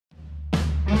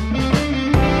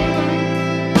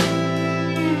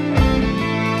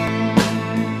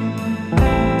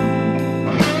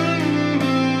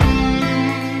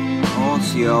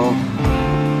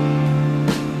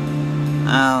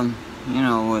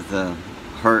with the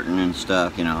hurting and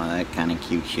stuff, you know, that kind of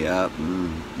keeps you up and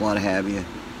what have you.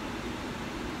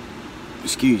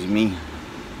 Excuse me.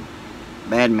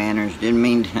 Bad manners, didn't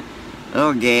mean to.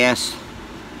 Oh, gas.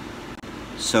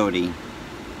 Sody.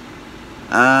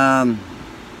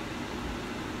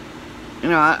 You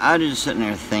know, I just sitting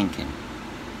there thinking,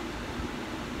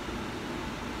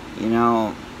 you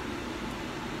know,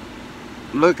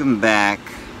 looking back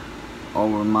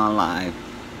over my life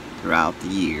throughout the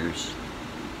years,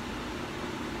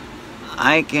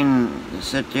 I can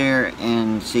sit there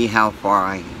and see how far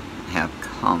I have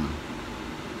come.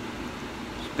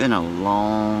 It's been a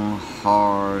long,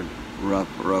 hard,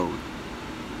 rough road.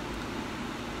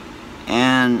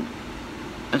 And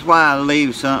that's why I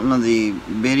leave some of the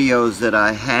videos that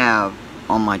I have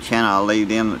on my channel. I'll leave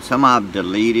them. Some I've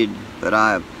deleted, but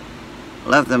I've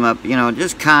left them up, you know,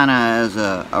 just kind of as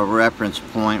a reference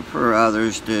point for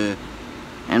others to,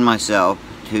 and myself,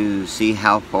 to see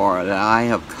how far that I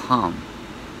have come.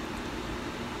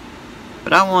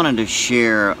 But I wanted to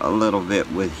share a little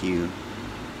bit with you,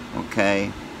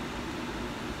 okay?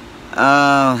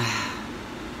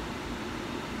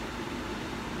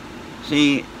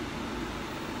 See,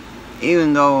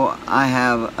 even though I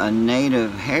have a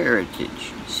native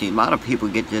heritage, see, a lot of people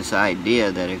get this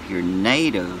idea that if you're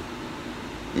native,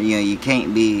 you know, you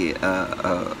can't be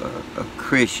a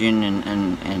Christian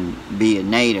and be a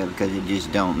native because it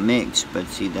just don't mix. But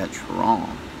see, that's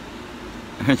wrong.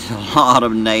 There's a lot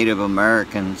of Native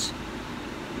Americans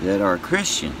that are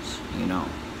Christians, you know,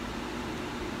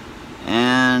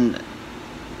 and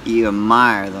you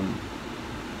admire them,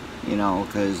 you know,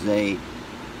 because they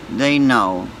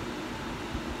know.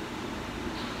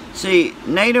 See,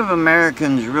 Native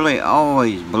Americans really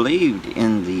always believed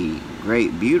in the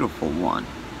great beautiful one.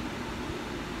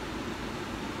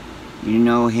 You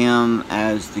know him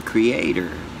as the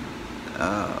creator,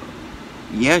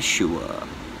 Yeshua,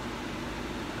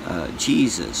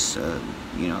 Jesus,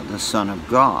 you know, the Son of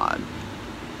God.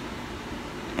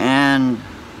 And,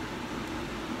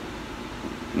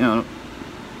 you know,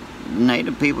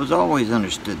 Native peoples always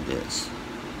understood this.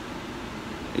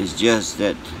 It's just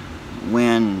that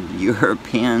when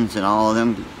Europeans and all of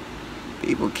them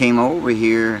people came over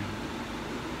here,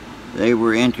 they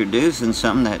were introducing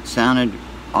something that sounded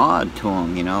odd to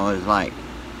them, you know. It's like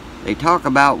they talk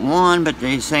about one, but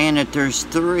they're saying that there's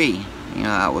three. You know,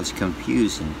 that was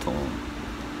confusing to them.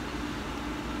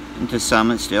 And to some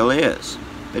it still is.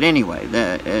 But anyway,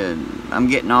 I'm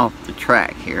getting off the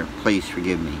track here. Please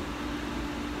forgive me.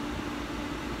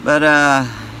 But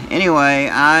anyway,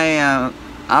 I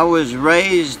was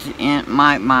raised in,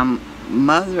 my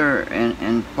mother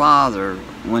and father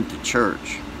went to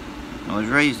church. I was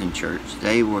raised in church.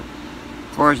 They were,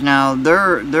 of course, now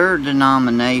their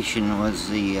denomination was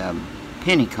the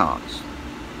Pentecost.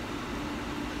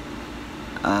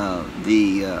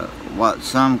 What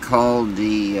some called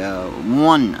the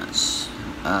oneness,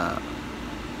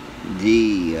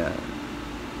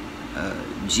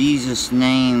 Jesus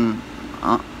name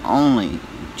only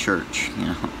church, you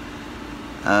know.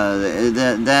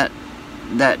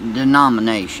 That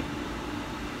denomination.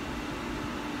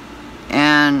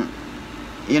 And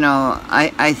you know,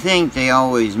 I think they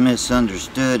always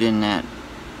misunderstood in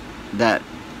that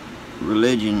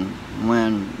religion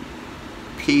when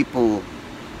people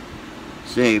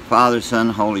say Father, Son,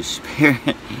 Holy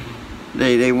Spirit.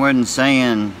 They weren't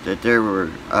saying that there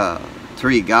were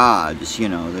three gods, you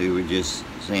know. They were just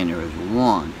saying there was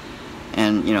one.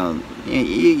 And you know,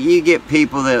 you get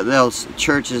people that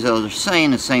churches they're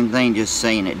saying the same thing, just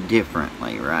saying it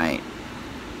differently, right?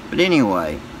 But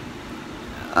anyway,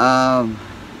 I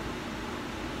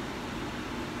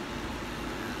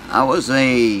was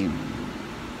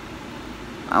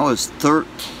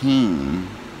 13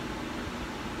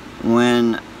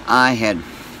 when I had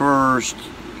first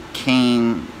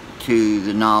came to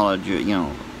the knowledge of, you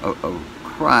know, of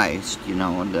Christ, you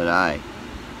know, that I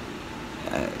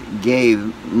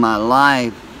gave my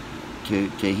life to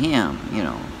him, you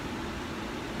know.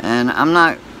 And I'm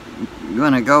not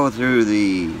going to go through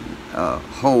the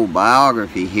whole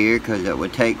biography here because it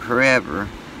would take forever.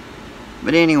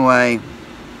 But anyway,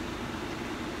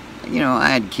 you know, I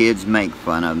had kids make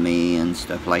fun of me and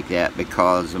stuff like that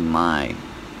because of my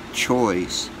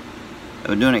choice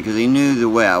of doing it, because they knew the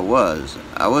way I was.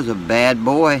 I was a bad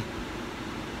boy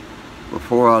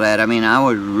before all that. I mean, I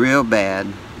was real bad.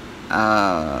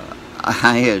 I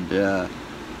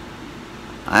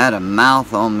had a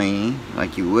mouth on me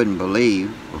like you wouldn't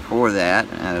believe before that.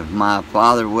 If my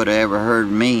father would have ever heard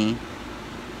me,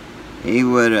 he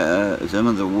would some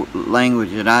of the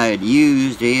language that I had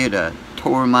used, he'd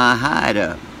tore my hide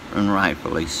up, and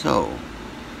rightfully so.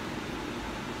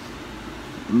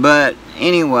 But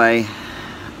anyway,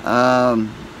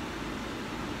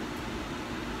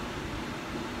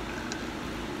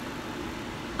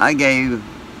 I gave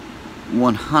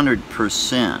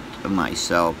 100% of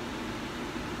myself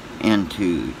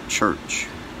into church,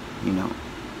 you know.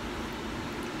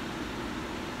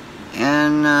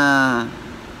 And I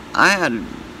had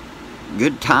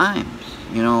good times,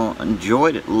 you know,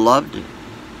 enjoyed it, loved it.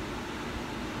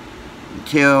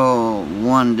 Until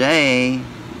one day,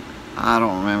 I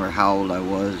don't remember how old I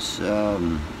was,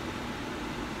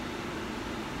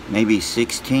 maybe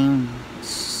 16,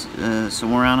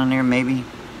 somewhere around in there, maybe.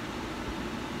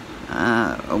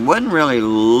 I wasn't really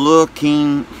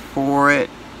looking for it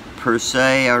per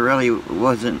se. I really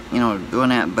wasn't, you know, doing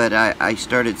that, but I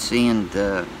started seeing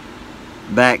the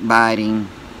backbiting,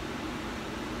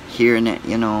 hearing it,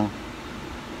 you know.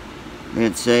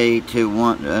 They'd say to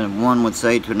one would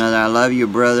say to another, "I love you,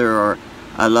 brother," or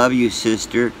 "I love you,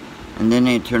 sister," and then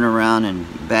they'd turn around and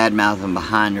badmouth them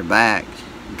behind their backs,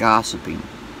 gossiping.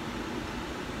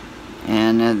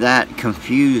 And that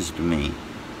confused me.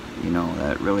 You know,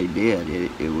 that really did.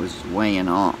 It was weighing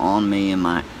on me, and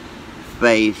my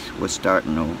faith was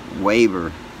starting to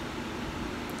waver.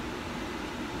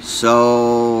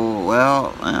 So,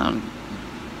 well,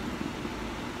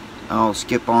 I'll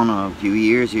skip on a few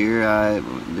years here.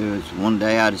 There was one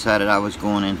day I decided I was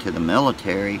going into the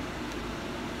military.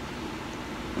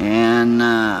 And,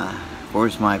 of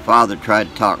course, my father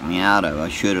tried to talk me out of it. I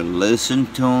should have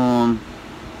listened to him.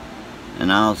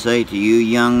 And I'll say to you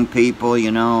young people,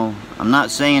 you know, I'm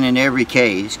not saying in every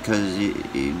case, because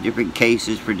different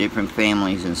cases for different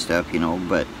families and stuff, you know,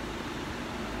 but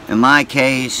in my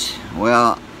case,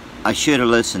 well, I should have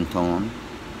listened to him.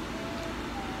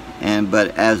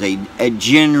 But as a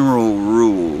general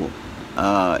rule,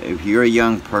 if you're a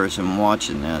young person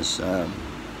watching this,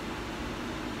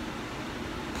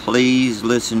 please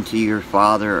listen to your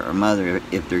father or mother.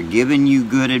 If they're giving you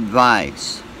good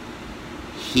advice,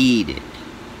 heed it.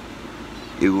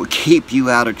 It will keep you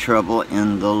out of trouble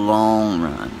in the long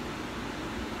run.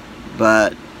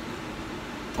 But,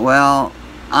 well,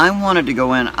 I wanted to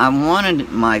go in. I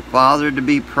wanted my father to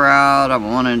be proud. I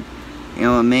wanted, you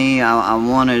know, me, I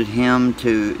wanted him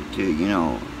to, you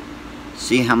know,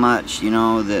 see how much, you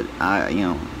know, that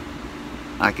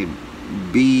I could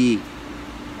be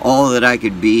all that I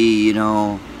could be, you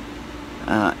know,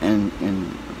 and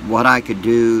what I could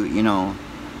do, you know,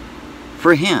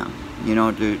 for him, you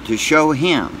know, to show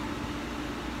him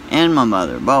and my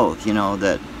mother both, you know,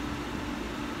 that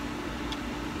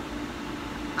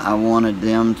I wanted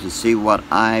them to see what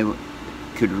I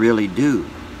could really do,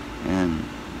 and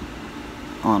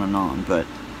on. But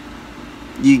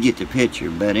you get the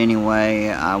picture. But anyway,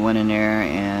 I went in there,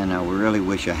 and I really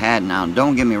wish I had. Now,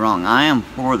 don't get me wrong, I am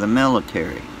for the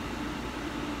military.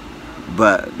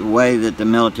 But the way that the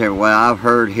military, well, I've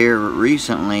heard here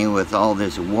recently with all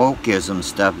this wokeism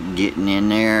stuff getting in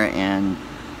there and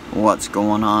what's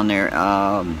going on there,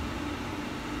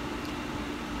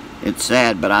 it's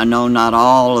sad, but I know not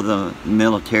all of the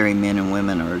military men and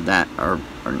women are that, or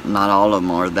not all of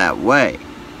them are that way.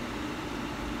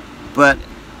 But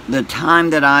the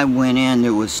time that I went in,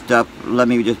 there was stuff, let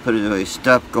me just put it this way,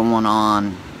 stuff going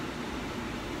on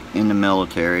in the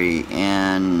military,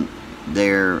 and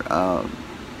there,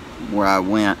 where I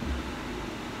went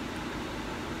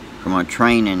for my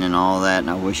training and all that,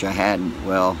 and I wish I hadn't.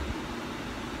 Well,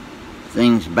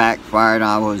 things backfired.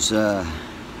 I was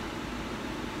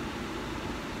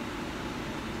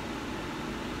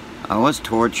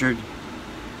tortured,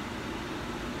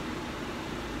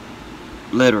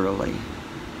 literally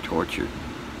tortured,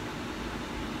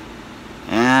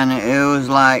 and it was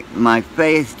like my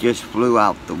faith just flew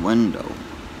out the window.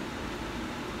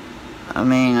 I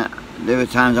mean, there were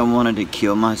times I wanted to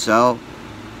kill myself.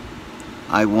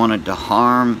 I wanted to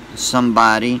harm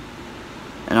somebody,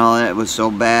 and all that was so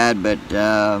bad. But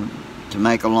to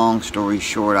make a long story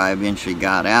short, I eventually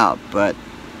got out. But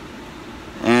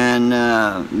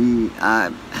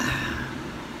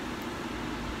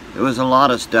there was a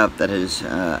lot of stuff that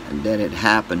had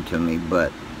happened to me.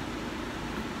 But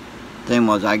the thing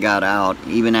was, I got out.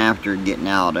 Even after getting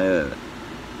out,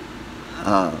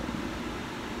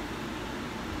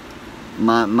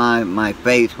 my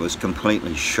faith was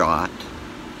completely shot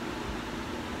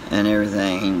and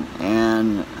everything,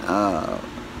 and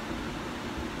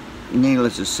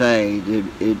needless to say,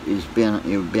 it's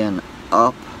been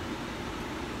up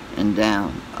and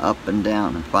down,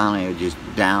 and finally it was just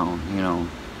down, you know,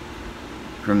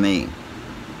 for me.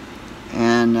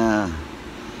 And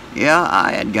yeah,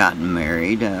 I had gotten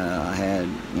married. I had,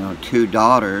 you know, 2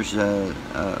 daughters.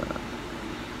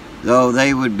 though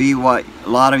they would be what a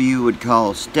lot of you would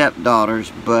call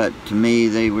stepdaughters, but to me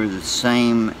they were the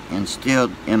same, and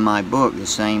still in my book the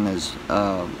same as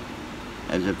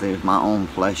if they was my own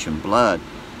flesh and blood.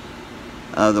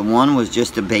 The one was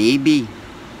just a baby,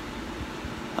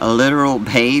 a literal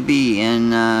baby,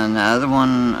 and the other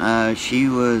one, she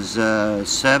was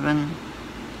 7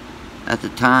 at the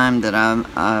time that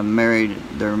I married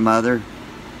their mother,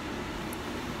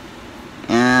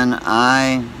 and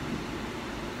I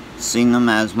seen them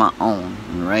as my own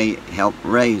and helped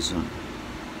raise them.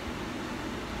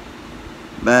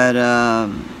 But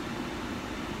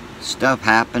stuff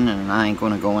happened, and I ain't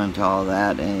going to go into all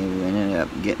that, and we ended up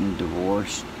getting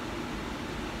divorced.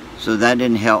 So that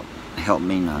didn't help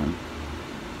me none.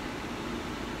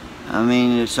 I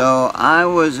mean, so I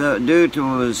was, due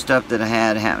to the stuff that I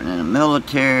had happened in the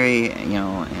military, you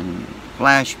know, and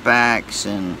flashbacks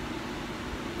and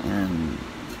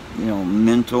you know,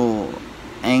 mental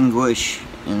anguish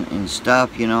and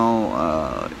stuff, you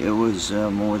know, it was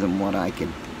more than what I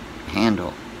could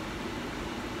handle.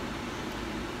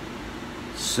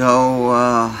 So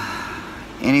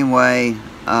anyway,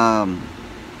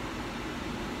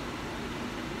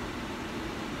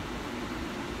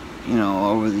 you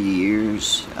know, over the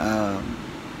years,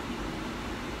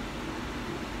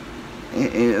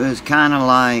 it was kind of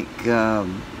like,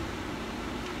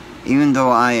 even though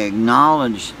I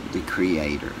acknowledged the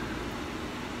Creator,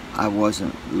 I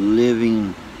wasn't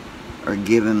living or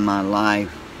giving my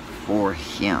life for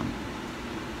Him,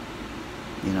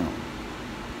 you know.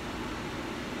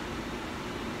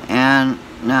 And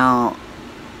now,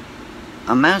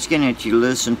 I'm asking that you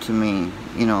listen to me,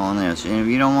 you know, on this. And if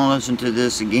you don't want to listen to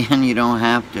this again, you don't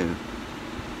have to.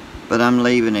 But I'm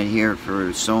leaving it here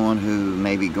for someone who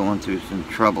may be going through some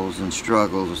troubles and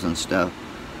struggles and stuff,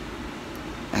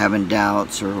 having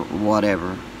doubts or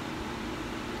whatever.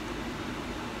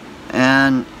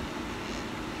 And,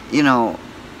 you know,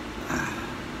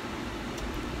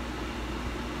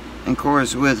 of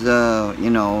course, with, you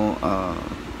know,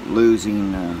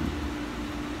 losing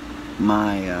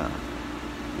my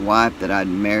wife that I'd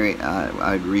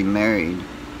remarried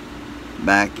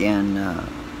back in,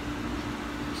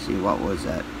 see, what was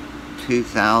that,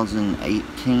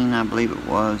 2018, I believe it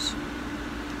was.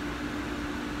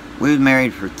 We was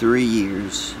married for 3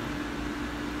 years,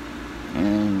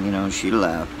 and, you know, she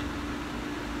left.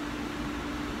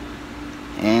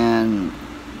 And,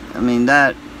 I mean,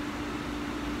 that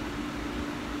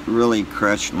really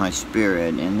crushed my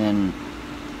spirit. And then,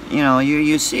 you know,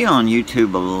 you see on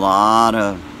YouTube a lot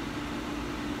of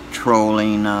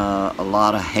trolling, a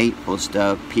lot of hateful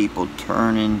stuff, people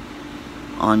turning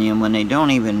on you when they don't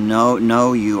even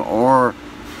know you or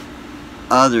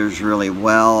others really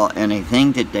well, and they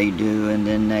think that they do, and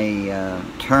then they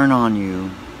turn on you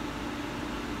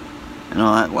and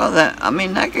all that. Well, that, I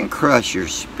mean, that can crush your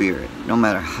spirit, no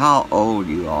matter how old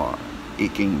you are.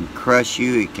 It can crush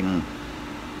you, it can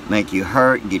make you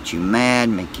hurt, get you mad,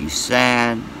 make you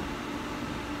sad,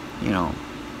 you know.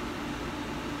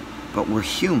 But we're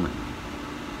human.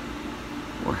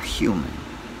 We're human.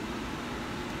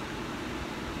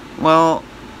 Well,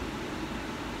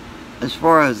 as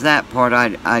far as that part,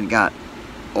 I'd got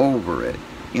over it,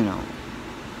 you know.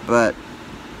 But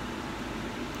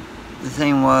the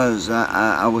thing was,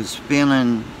 I was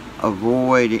feeling a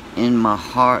void in my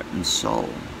heart and soul.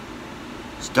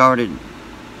 Started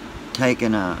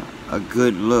taking a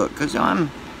good look, because here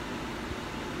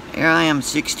I am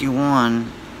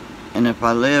 61, and if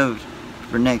I lived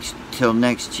for till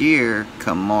next year,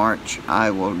 come March,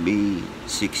 I will be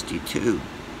 62.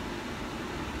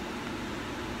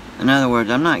 In other words,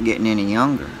 I'm not getting any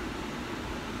younger.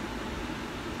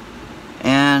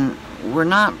 And we're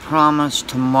not promised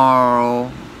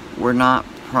tomorrow, we're not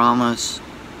promised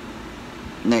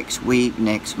next week,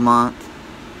 next month.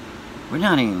 We're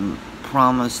not even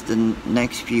promised the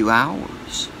next few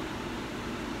hours.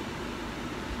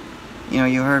 You know,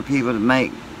 you heard people that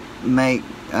make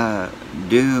the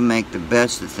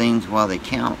best of things while they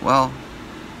count. Well,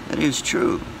 that is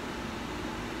true.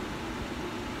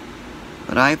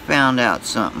 But I found out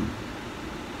something.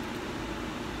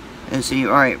 And see,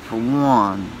 alright, for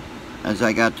one, as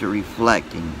I got to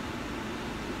reflecting,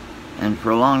 and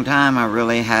for a long time I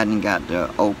really hadn't got to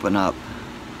open up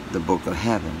the book of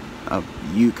heaven, of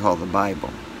you call the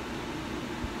Bible.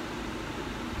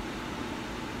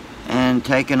 And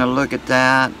taking a look at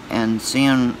that and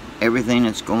seeing everything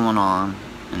that's going on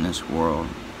in this world,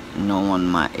 knowing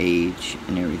my age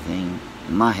and everything,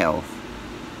 my health,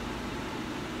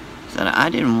 said I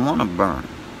didn't want to burn.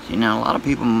 See, now a lot of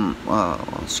people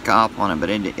scoff on it, but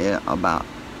about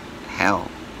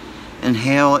hell. And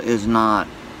hell is not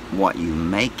what you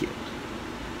make it.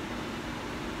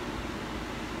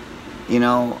 You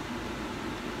know,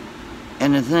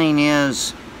 and the thing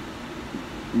is,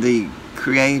 the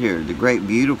Creator, the great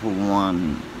beautiful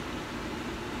one,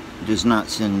 does not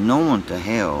send no one to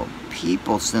hell.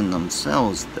 People send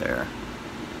themselves there.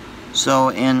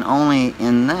 So only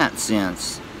in that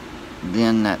sense,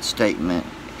 then that statement,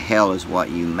 hell is what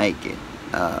you make it,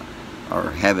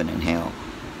 or heaven and hell,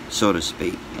 so to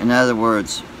speak. In other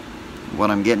words,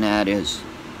 what I'm getting at is,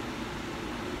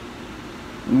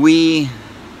 we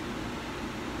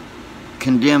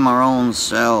condemn our own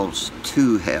selves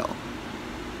to hell,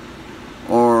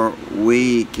 or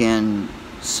we can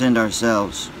send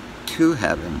ourselves to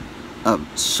heaven,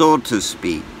 so to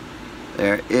speak.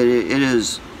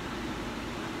 There's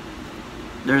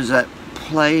that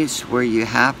place where you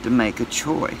have to make a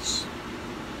choice,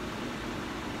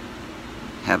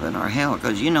 heaven or hell,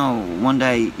 because you know one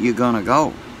day you're gonna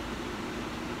go.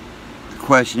 The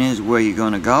question is, where you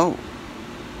gonna go,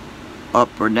 up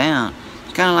or down?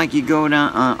 It's kind of like you go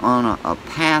down on a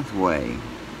pathway,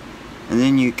 and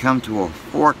then you come to a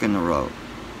fork in the road.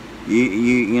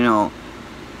 You know,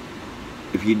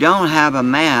 if you don't have a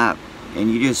map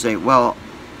and you just say, well,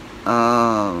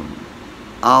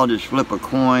 I'll just flip a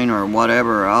coin or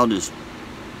whatever, or I'll just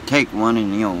take one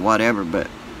and, you know, whatever, but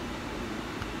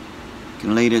it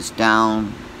can lead us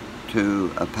down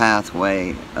to a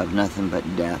pathway of nothing but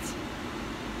death.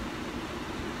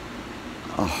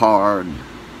 A hard,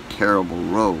 terrible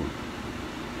road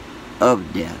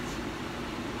of death.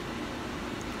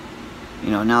 You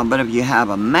know, now, but if you have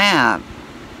a map,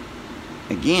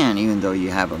 again, even though you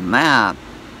have a map,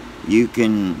 you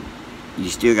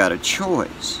still got a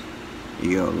choice.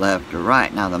 You go left or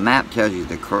right. Now, the map tells you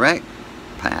the correct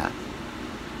path.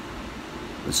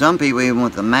 But some people, even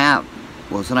with the map,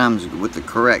 well, sometimes with the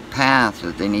correct path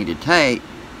that they need to take,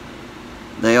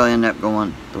 they'll end up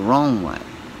going the wrong way.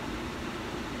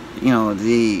 You know,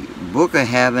 the Book of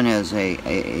Heaven is a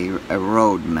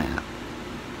road map.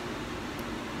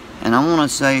 And I want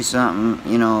to say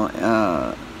something, you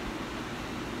know,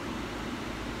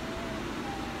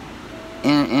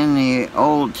 in the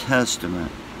Old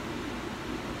Testament,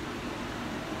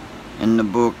 in the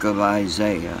book of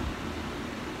Isaiah,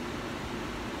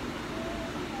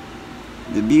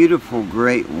 the beautiful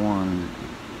great one,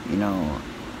 you know,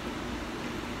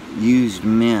 used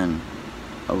men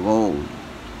of old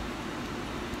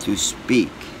to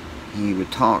speak. He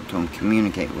would talk to them,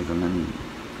 communicate with them, and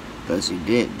thus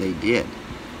they did.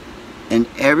 And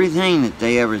everything that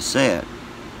they ever said,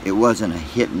 it wasn't a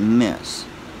hit and miss.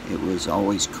 It was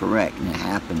always correct, and it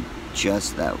happened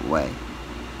just that way.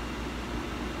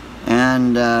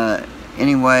 And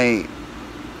anyway,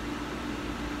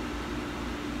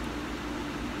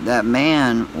 that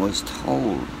man was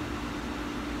told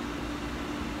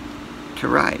to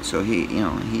write, so he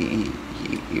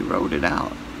wrote it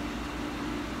out.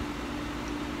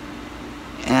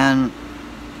 And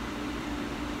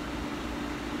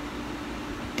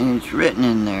it's written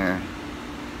in there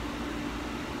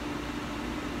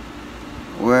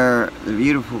where the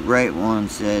beautiful great one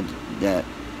said that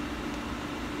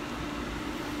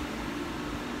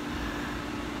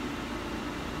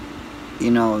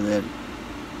that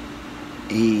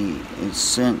he is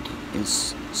sent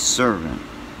his servant,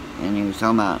 and he was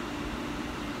talking about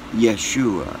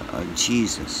Yeshua,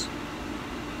 Jesus,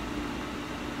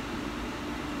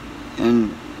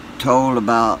 and told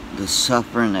about the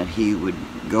suffering that he would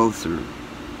go through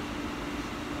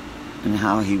and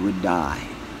how he would die,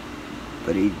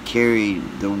 but he carried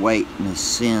the weight and the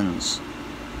sins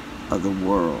of the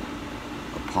world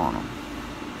upon him.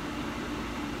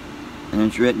 And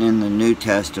it's written in the New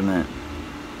Testament,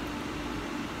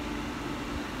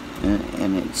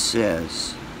 and it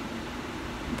says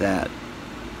that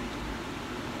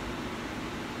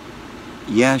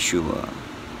Yeshua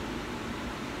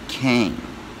came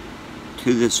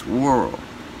to this world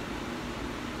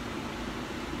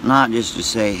not just to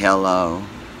say hello,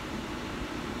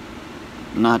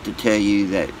 not to tell you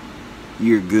that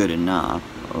you're good enough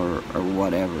or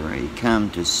whatever. He come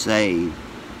to save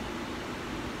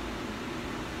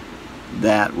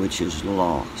that which is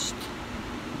lost.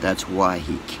 That's why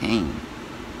he came.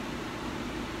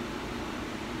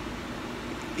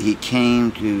 He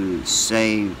came to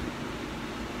save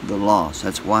the lost.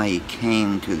 That's why he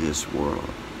came to this world.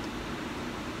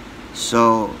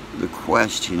 So the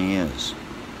question is,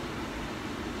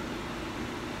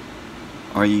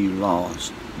 are you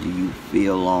lost? Do you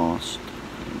feel lost?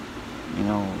 You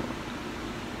know,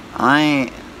 I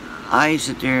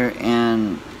sit there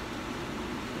and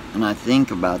I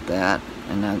think about that,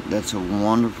 and that's a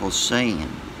wonderful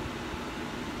saying,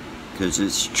 because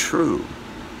it's true.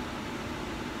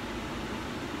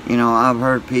 You know, I've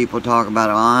heard people talk about,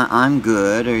 oh, I'm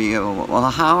good, or you know, well,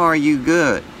 how are you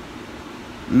good?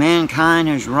 Mankind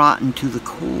is rotten to the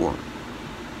core.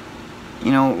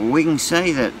 You know, we can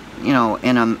say that, you know,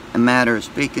 in a matter of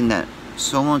speaking, that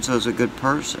so-and-so is a good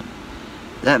person.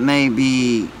 That may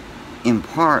be in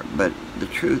part, but the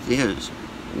truth is,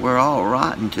 we're all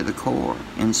rotten to the core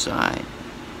inside.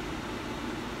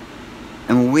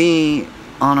 And we,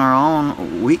 on our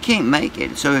own, we can't make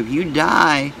it. So if you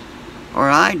die, or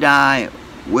I die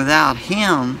without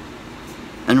Him,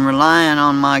 and relying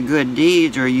on my good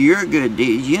deeds or your good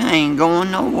deeds, you ain't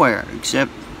going nowhere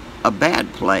except a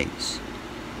bad place.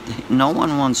 No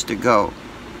one wants to go.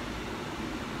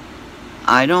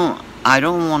 I don't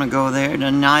want to go there,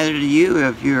 and neither do you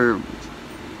if you're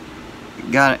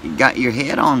got your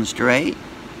head on straight.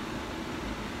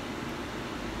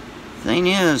 Thing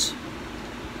is,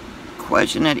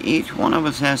 question that each one of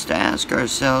us has to ask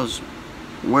ourselves,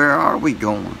 where are we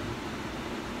going?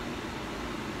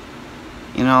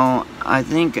 You know, I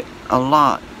think a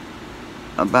lot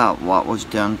about what was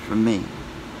done for me.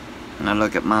 And I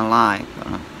look at my life,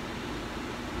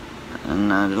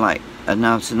 and I'm like,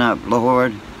 enough's enough,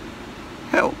 Lord,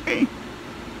 help me.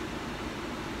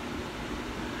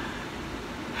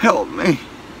 Help me.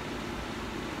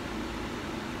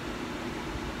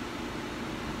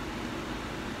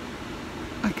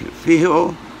 I could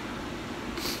feel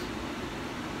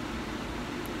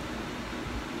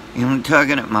Him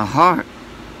tugging at my heart.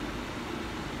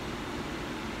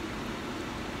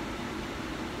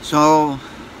 So,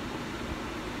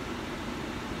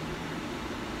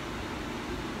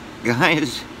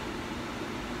 guys,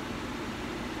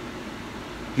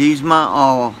 He's my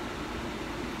all.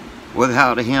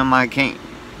 Without Him, I can't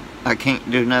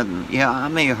do nothing. Yeah, I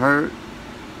may hurt,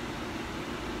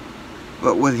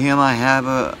 but with Him, I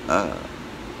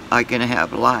can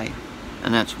have life,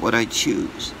 and that's what I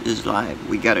choose, is life.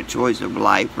 We got a choice of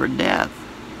life or death,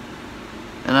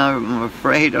 and I'm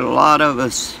afraid a lot of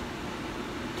us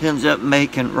ends up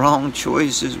making wrong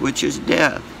choices, which is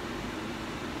death.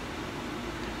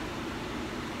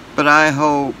 But I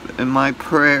hope, and my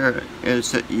prayer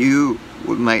is that you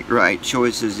would make right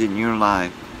choices in your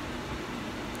life,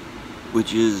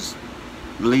 which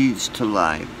leads to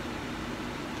life.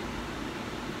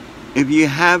 If you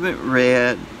haven't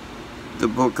read the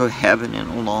book of heaven in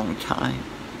a long time,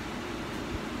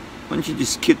 why don't you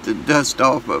just get the dust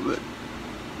off of it?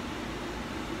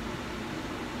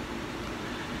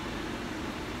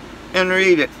 And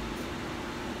read it,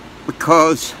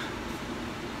 because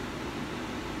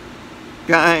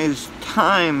guys,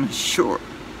 time is short.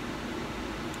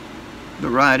 The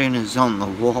writing is on the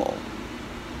wall.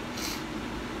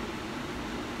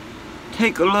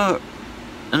 Take a look,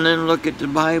 and then look at the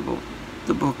Bible,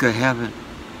 the book of heaven,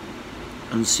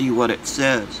 and see what it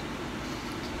says.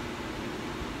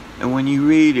 And when you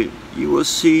read it, you will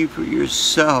see for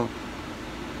yourself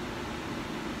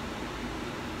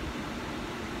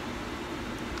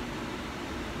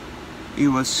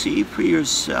you will see for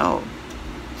yourself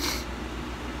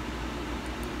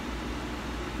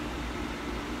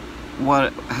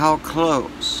how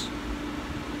close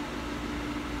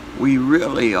we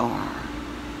really are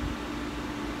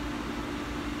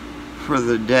for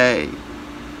the day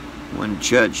when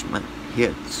judgment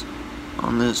hits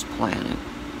on this planet,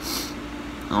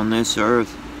 on this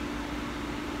earth,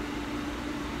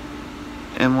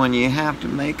 and when you have to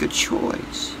make a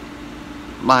choice,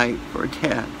 life or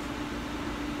death.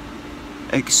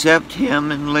 Accept Him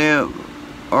and live,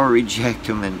 or reject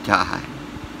Him and die.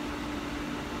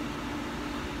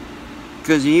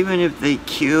 Because even if they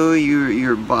kill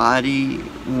your body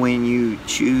when you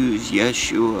choose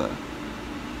Yeshua,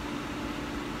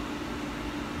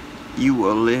 you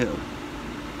will live.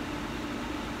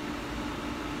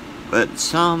 But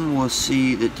some will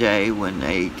see the day when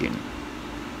they can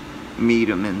meet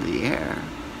Him in the air.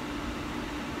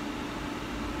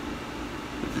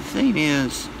 But the thing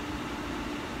is,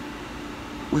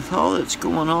 with all that's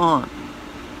going on,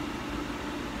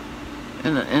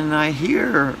 and I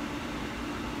hear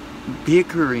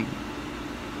bickering,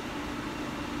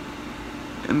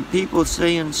 and people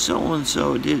saying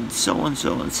so-and-so did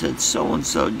so-and-so and said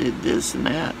so-and-so did this and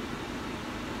that.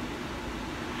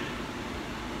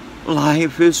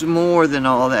 Life is more than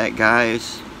all that,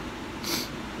 guys.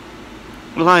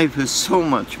 Life is so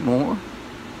much more.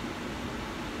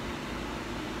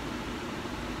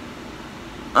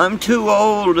 I'm too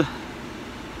old.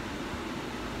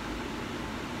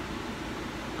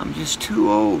 I'm just too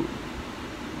old.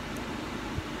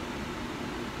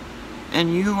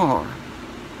 And you are.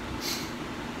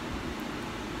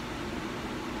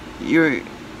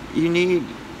 you need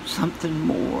something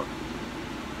more.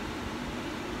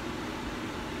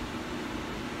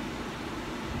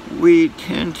 We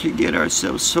tend to get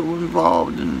ourselves so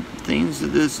involved in things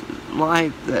of this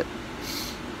life that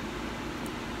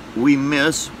we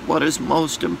miss what is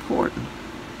most important.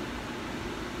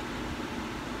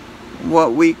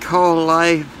 What we call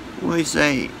life, we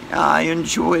say, I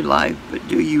enjoy life, but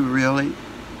do you really?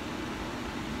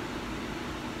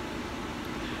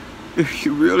 If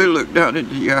you really look down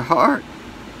into your heart,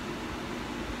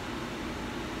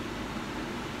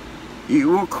 you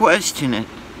will question it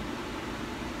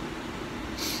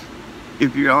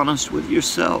if you're honest with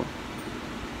yourself.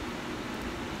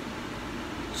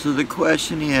 So the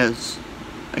question is,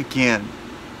 again,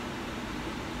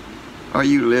 are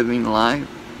you living life?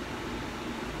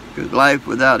 Because life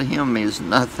without Him is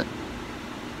nothing.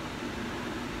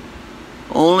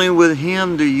 Only with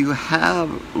Him do you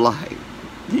have life.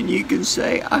 Then you can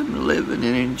say, I'm living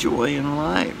and enjoying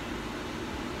life.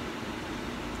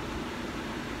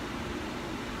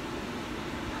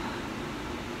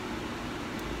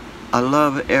 I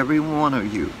love every one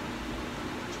of you.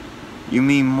 You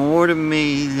mean more to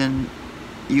me than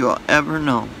you'll ever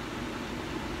know.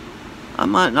 I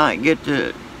might not get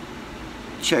to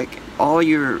check all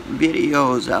your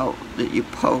videos out that you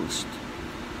post,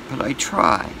 but I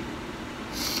try.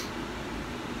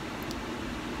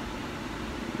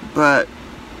 But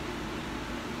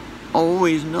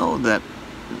always know that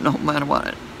no matter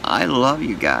what, I love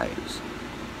you guys.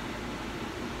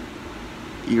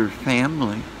 Your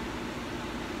family.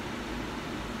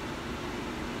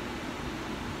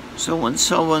 So when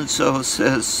so-and-so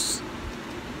says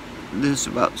this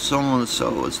about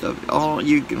so-and-so and stuff, all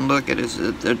you can look at is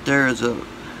that there's a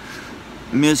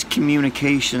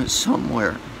miscommunication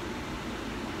somewhere.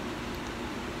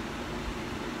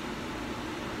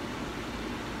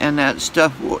 And that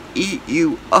stuff will eat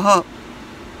you up.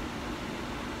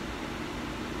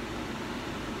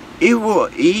 It will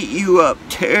eat you up,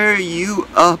 tear you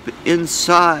up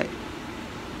inside.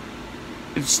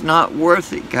 It's not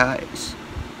worth it, guys.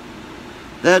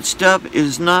 That stuff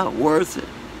is not worth it.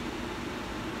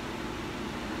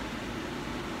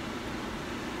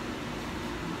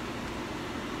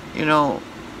 You know,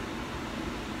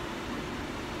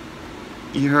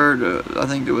 you heard, I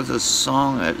think there was a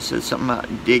song that said something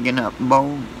about digging up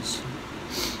bones.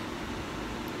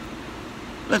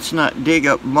 Let's not dig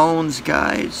up bones,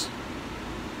 guys.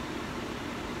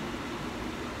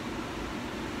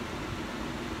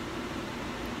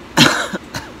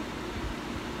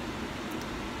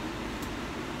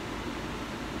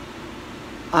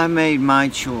 I made my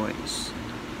choice.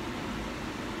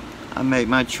 I made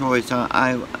my choice.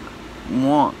 I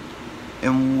want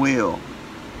and will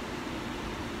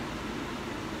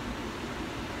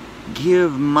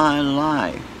give my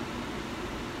life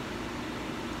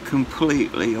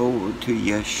completely over to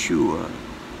Yeshua,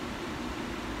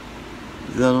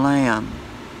 the Lamb,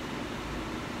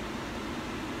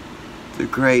 the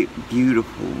great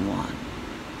beautiful one.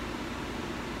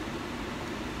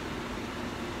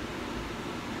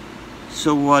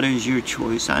 So what is your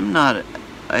choice? I'm not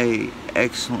an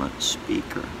excellent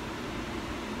speaker.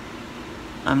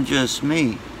 I'm just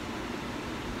me.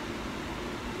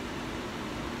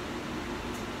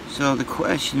 So the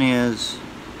question is,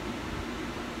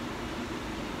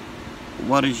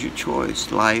 what is your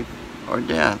choice, life or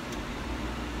death?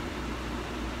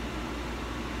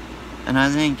 And I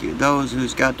think those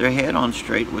who's got their head on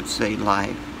straight would say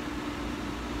life.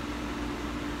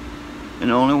 And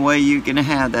the only way you can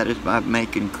have that is by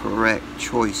making correct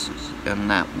choices. And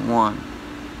that one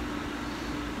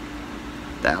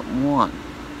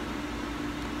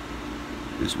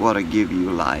is what'll give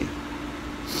you life.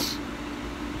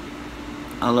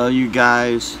 I love you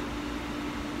guys.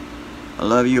 I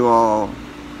love you all.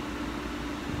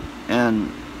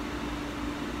 And,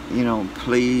 you know,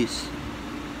 please,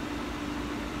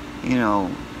 you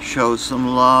know, show some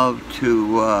love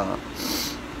to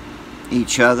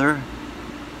each other.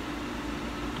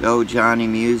 To Johnny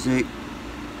Music,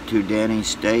 to Danny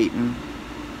Staten,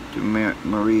 to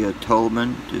Maria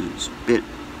Tolman, to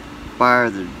Spitfire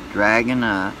the Dragon.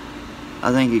 I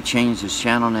think he changed his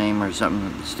channel name or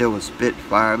something, still with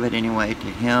Spitfire, but anyway, to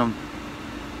him.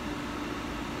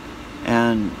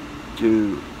 And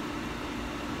to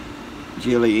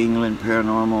Jilly England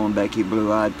Paranormal and Becky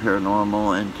Blue Eyed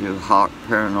Paranormal, and to Hawk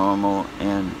Paranormal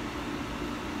and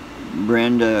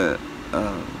Brenda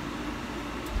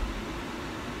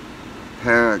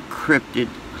Paracryptid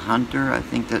Hunter, I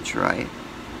think that's right.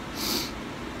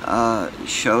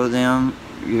 Show them,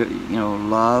 you know,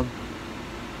 love.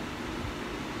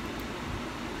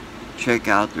 check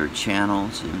out their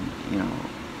channels, and you know,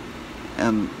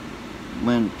 and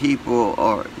when people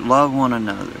are love one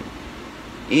another,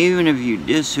 even if you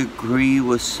disagree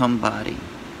with somebody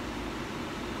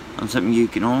on something, you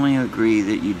can only agree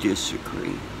that you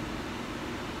disagree.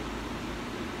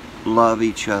 Love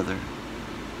each other.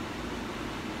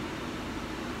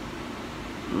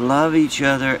 Love each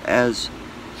other as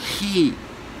He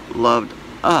loved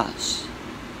us.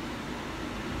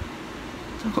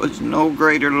 There was no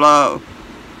greater love.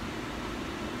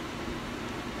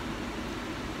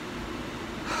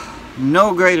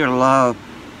 No greater love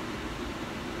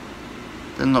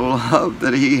than the love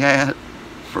that He had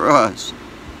for us.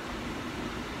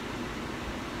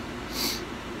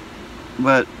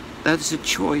 But that's a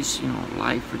choice, you know,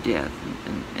 life or death,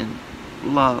 and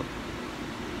love.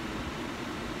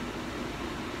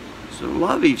 So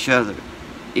love each other,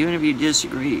 even if you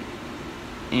disagree.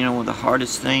 You know, the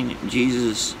hardest thing,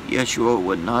 Jesus, Yeshua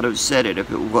would not have said it if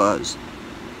it was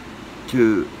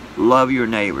to love your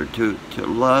neighbor, to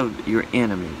love your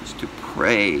enemies, to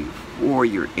pray for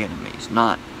your enemies,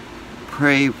 not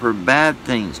pray for bad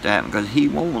things to happen, because He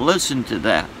won't listen to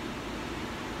that.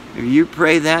 If you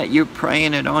pray that, you're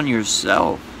praying it on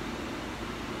yourself.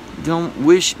 Don't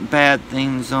wish bad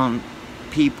things on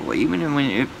people, even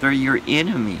if they're your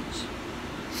enemies.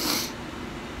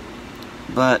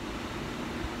 But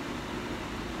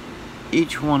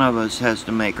each one of us has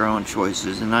to make our own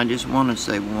choices, and I just want to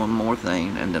say one more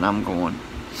thing, and then I'm going.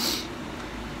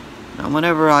 Now,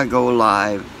 whenever I go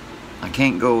live, I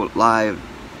can't go live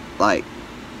like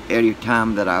any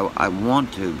time that I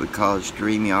want to, because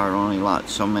StreamYard only allots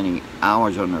so many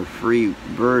hours on their free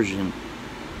version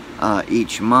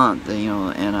each month, you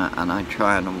know, and I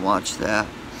try to watch that.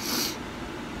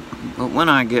 But when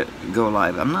I go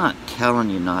live, I'm not telling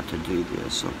you not to do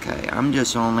this, okay? I'm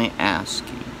just only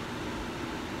asking.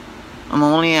 I'm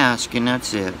only asking,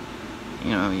 that's it.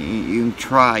 You know, you can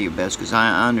try your best, because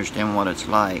I understand what it's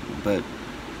like, but,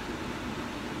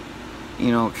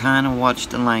 you know, kind of watch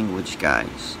the language,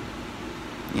 guys.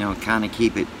 You know, kind of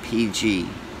keep it PG.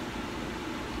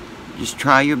 Just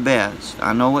try your best.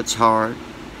 I know it's hard.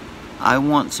 I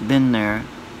once been there.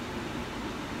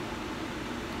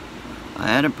 I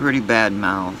had a pretty bad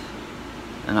mouth,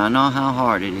 and I know how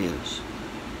hard it is.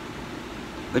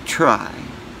 But try.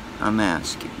 I'm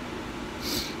asking.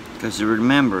 Because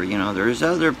remember, you know, there's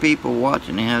other people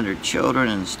watching. They have their children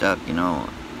and stuff, you know,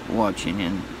 watching,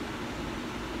 and,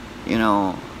 you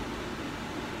know,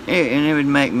 and it would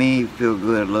make me feel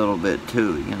good a little bit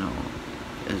too, you know,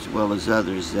 as well as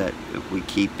others, that if we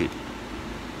keep it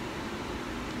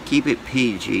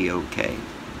PG, okay.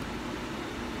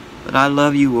 But I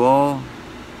love you all,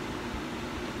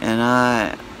 and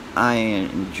I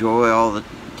enjoy all the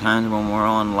times when we're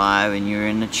on live and you're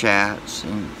in the chats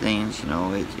and things, you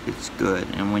know, it's good.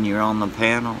 And when you're on the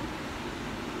panel,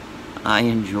 I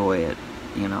enjoy it,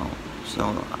 you know.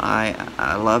 So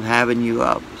I love having you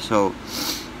up. So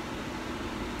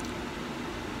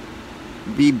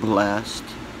be blessed,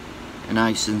 and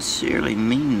I sincerely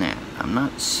mean that. I'm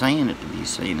not saying it to be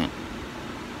saying it.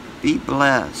 Be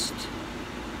blessed.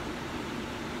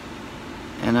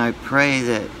 And I pray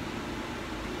that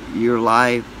your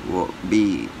life will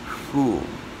be full,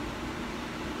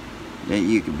 that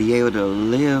you can be able to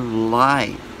live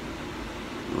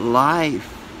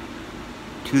life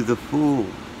to the full.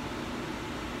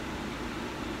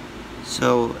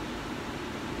 So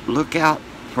look out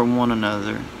for one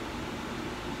another,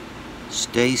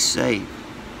 stay safe,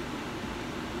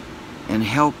 and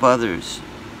help others,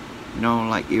 you know,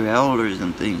 like your elders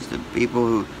and things, the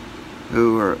people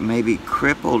who are maybe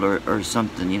crippled or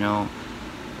something, you know,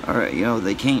 or, you know,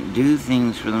 they can't do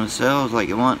things for themselves like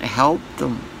you want. Help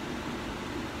them,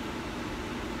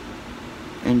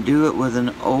 and do it with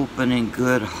an open and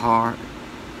good heart,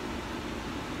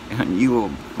 and you will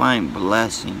find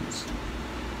blessings,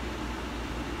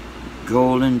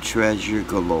 golden treasure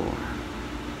galore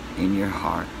in your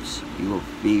hearts. You will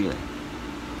feel it.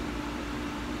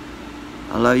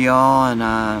 I love you all, and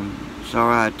I'm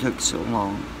sorry I took so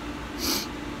long.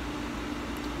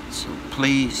 So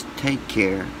please take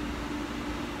care,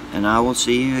 and I will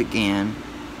see you again,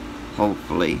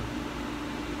 hopefully.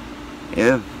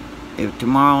 If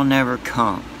tomorrow never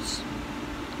comes,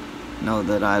 know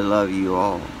that I love you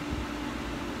all.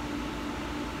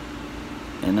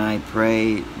 And I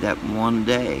pray that one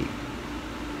day,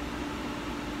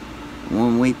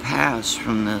 when we pass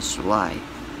from this life,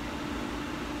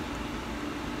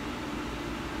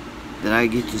 that I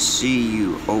get to see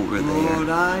you over there. Lord,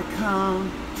 I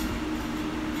come,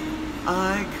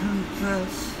 I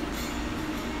confess.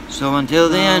 So until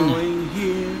then, bowing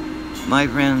here My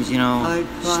friends, you know, I'd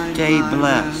find stay my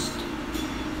blessed. rest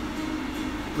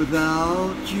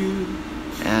without you.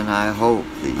 And I hope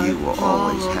that you I'd will fall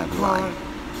always have apart. life.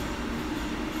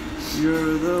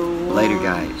 You're the one Later,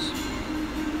 guys.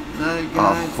 that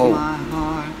guides hope. my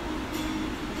heart.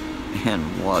 And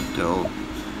what do